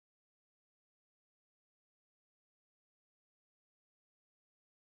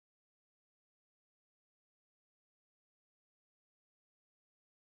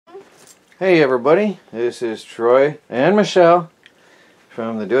Hey everybody, this is Troy and Michelle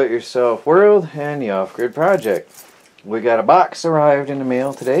from the Do-It-Yourself World and the Off-Grid Project. We got a box arrived in the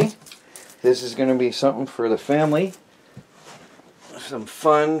mail today. This is going to be something for the family. Some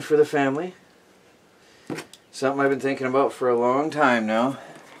fun for the family. Something I've been thinking about for a long time now.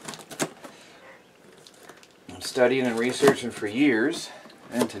 I'm studying and researching for years,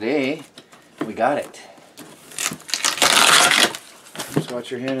 and today we got it. Just watch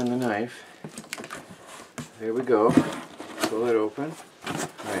your hand on the knife. There we go. Pull it open.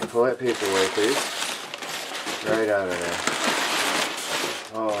 Alright, pull that paper away, please. Right out of there.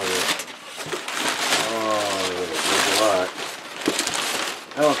 All of it. All of it. There's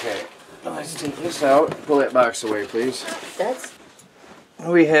a lot. Okay, let's take this out. Pull that box away, please.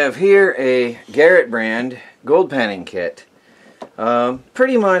 We have here a Garret brand gold panning kit.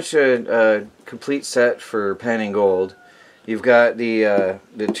 Pretty much a complete set for panning gold. You've got the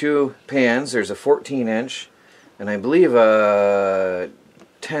two pans. There's a 14-inch and I believe a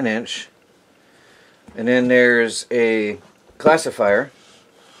 10-inch. And then there's a classifier.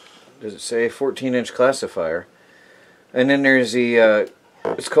 Does it say 14-inch classifier? And then there's the,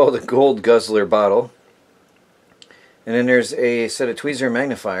 it's called a gold guzzler bottle. And then there's a set of tweezer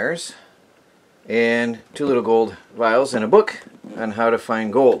magnifiers and two little gold vials and a book on how to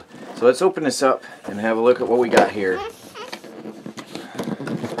find gold. So let's open this up and have a look at what we got here.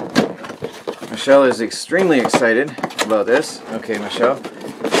 Michelle is extremely excited about this. Okay, Michelle,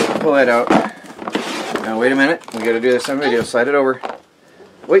 pull that out. Now wait a minute. We got to do this on video. Slide it over.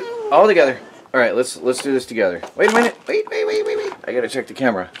 Wait, all together. All right, let's do this together. Wait a minute. Wait. I got to check the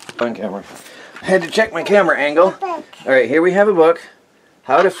camera. On camera. I had to check my camera angle. All right, here we have a book.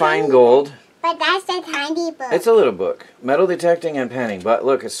 How to Find Gold. But that's a tiny book. It's a little book. Metal detecting and panning. But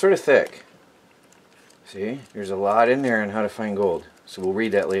look, it's sort of thick. See? There's a lot in there on how to find gold. So we'll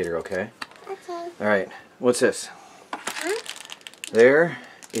read that later, okay? Okay. Alright, what's this? Huh? There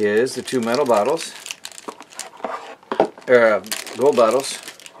is the two metal bottles. Gold bottles.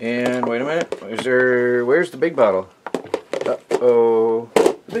 And wait a minute. Where's the big bottle? Uh-oh.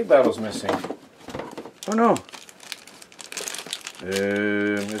 The big bottle's missing. Oh no.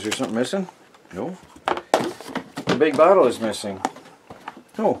 Is there something missing? No. The big bottle is missing.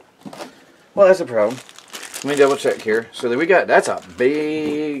 Oh. Well, that's a problem. Let me double check here. So that we got, that's a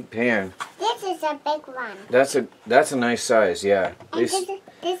big pan. This is a big one. That's a nice size, yeah. And this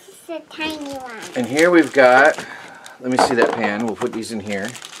is a tiny one. And here we've got, let me see that pan. We'll put these in here.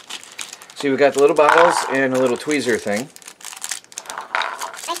 See, we've got the little bottles and a little tweezer thing.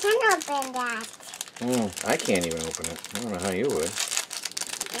 I can open that. I can't even open it. I don't know how you would.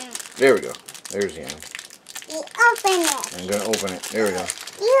 There we go. There's the end. You open it. I'm going to open it. There we go.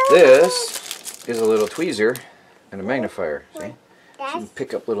 You This is a little tweezer and a magnifier. See? You That's can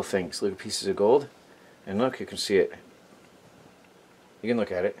pick up little things, little pieces of gold. And look, you can see it. You can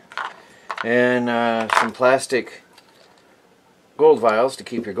look at it. And some plastic gold vials to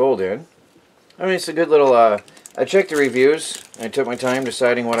keep your gold in. I mean, it's a good little... I checked the reviews. I took my time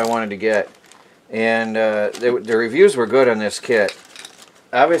deciding what I wanted to get. And the reviews were good on this kit.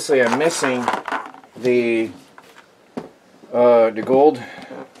 Obviously, I'm missing the gold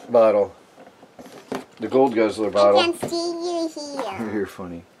bottle. The gold guzzler bottle. I can see you here. You're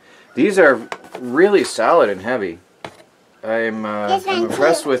funny. These are really solid and heavy. I'm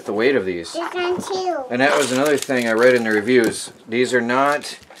impressed with the weight of these. This one too. And that was another thing I read in the reviews. These are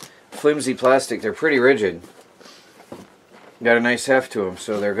not flimsy plastic. They're pretty rigid. Got a nice heft to them,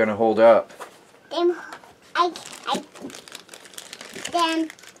 so they're going to hold up. Them hold up,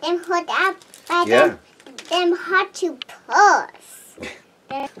 but Yeah. them hard to push.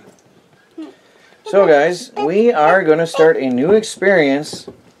 So guys, we are going to start a new experience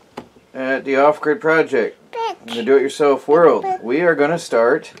at the Off-Grid Project, the Do-It-Yourself World. We are going to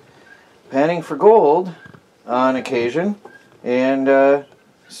start panning for gold on occasion and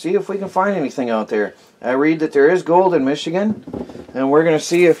see if we can find anything out there. I read that there is gold in Michigan, and we're going to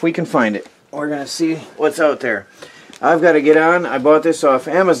see if we can find it. We're going to see what's out there. I've got to get on. I bought this off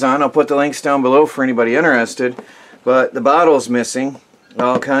Amazon. I'll put the links down below for anybody interested. But the bottle's missing.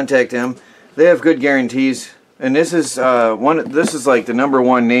 I'll contact them. They have good guarantees. And this is this is like the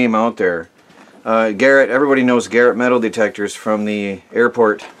 #1 name out there. Garret. Everybody knows Garret metal detectors from the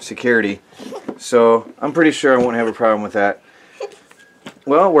airport security. So I'm pretty sure I won't have a problem with that.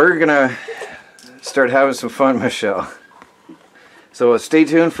 Well, we're gonna start having some fun, Michelle. So stay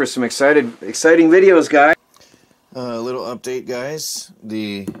tuned for some exciting videos, guys. A little update, guys.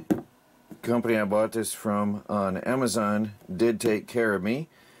 The company I bought this from on Amazon did take care of me.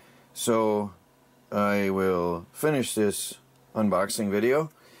 So I will finish this unboxing video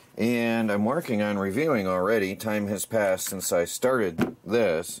and I'm working on reviewing already. Time has passed since I started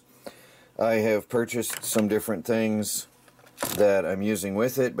this. I have purchased some different things that I'm using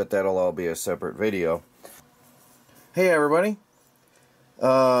with it, but that'll all be a separate video. Hey everybody,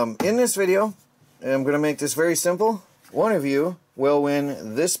 in this video I'm going to make this very simple. One of you will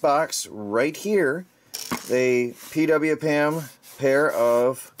win this box right here, a PWPam pair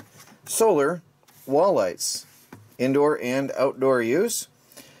of solar wall lights, indoor and outdoor use.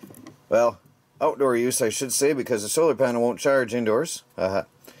 Well, outdoor use I should say, because the solar panel won't charge indoors.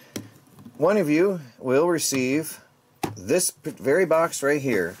 One of you will receive this very box right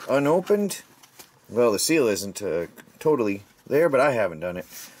here, unopened. Well, the seal isn't totally there, but I haven't done it.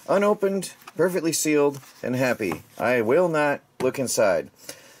 Unopened, perfectly sealed, and happy. I will not look inside.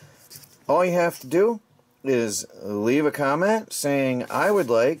 All you have to do is leave a comment saying, I would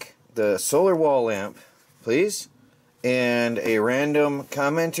like the solar wall lamp, please. And a random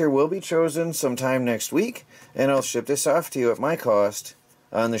commenter will be chosen sometime next week, and I'll ship this off to you at my cost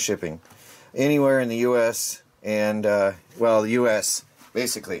on the shipping. Anywhere in the U.S. and, well, the U.S.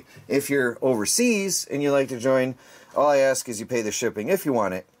 basically. If you're overseas and you like to join, all I ask is you pay the shipping if you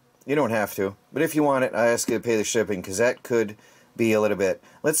want it. You don't have to, but if you want it, I ask you to pay the shipping, because that could be a little bit.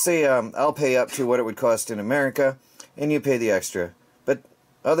 Let's say I'll pay up to what it would cost in America, and you pay the extra. But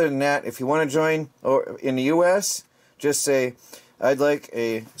other than that, if you want to join or in the U.S., just say, I'd like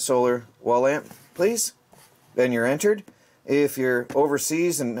a solar wall lamp, please. Then you're entered. If you're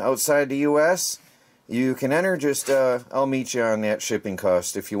overseas and outside the U.S., you can enter. Just I'll meet you on that shipping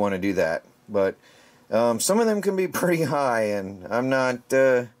cost if you want to do that. But some of them can be pretty high, and I'm not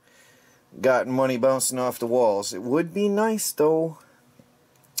gotten money bouncing off the walls. It would be nice though.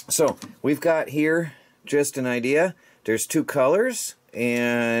 So we've got here just an idea. There's two colors,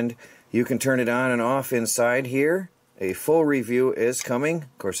 and you can turn it on and off inside here. A full review is coming.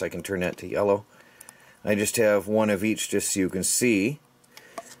 Of course, I can turn that to yellow. I just have one of each just so you can see.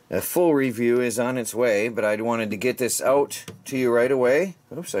 A full review is on its way, but I wanted to get this out to you right away.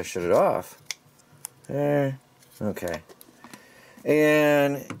 Oops, I shut it off. Okay.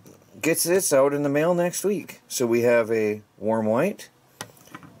 And gets this out in the mail next week. So we have a warm white,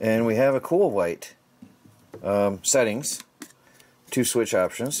 and we have a cool white. Settings. 2 switch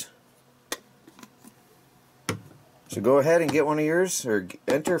options. So go ahead and get one of yours, or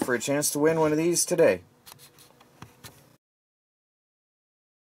enter for a chance to win one of these today.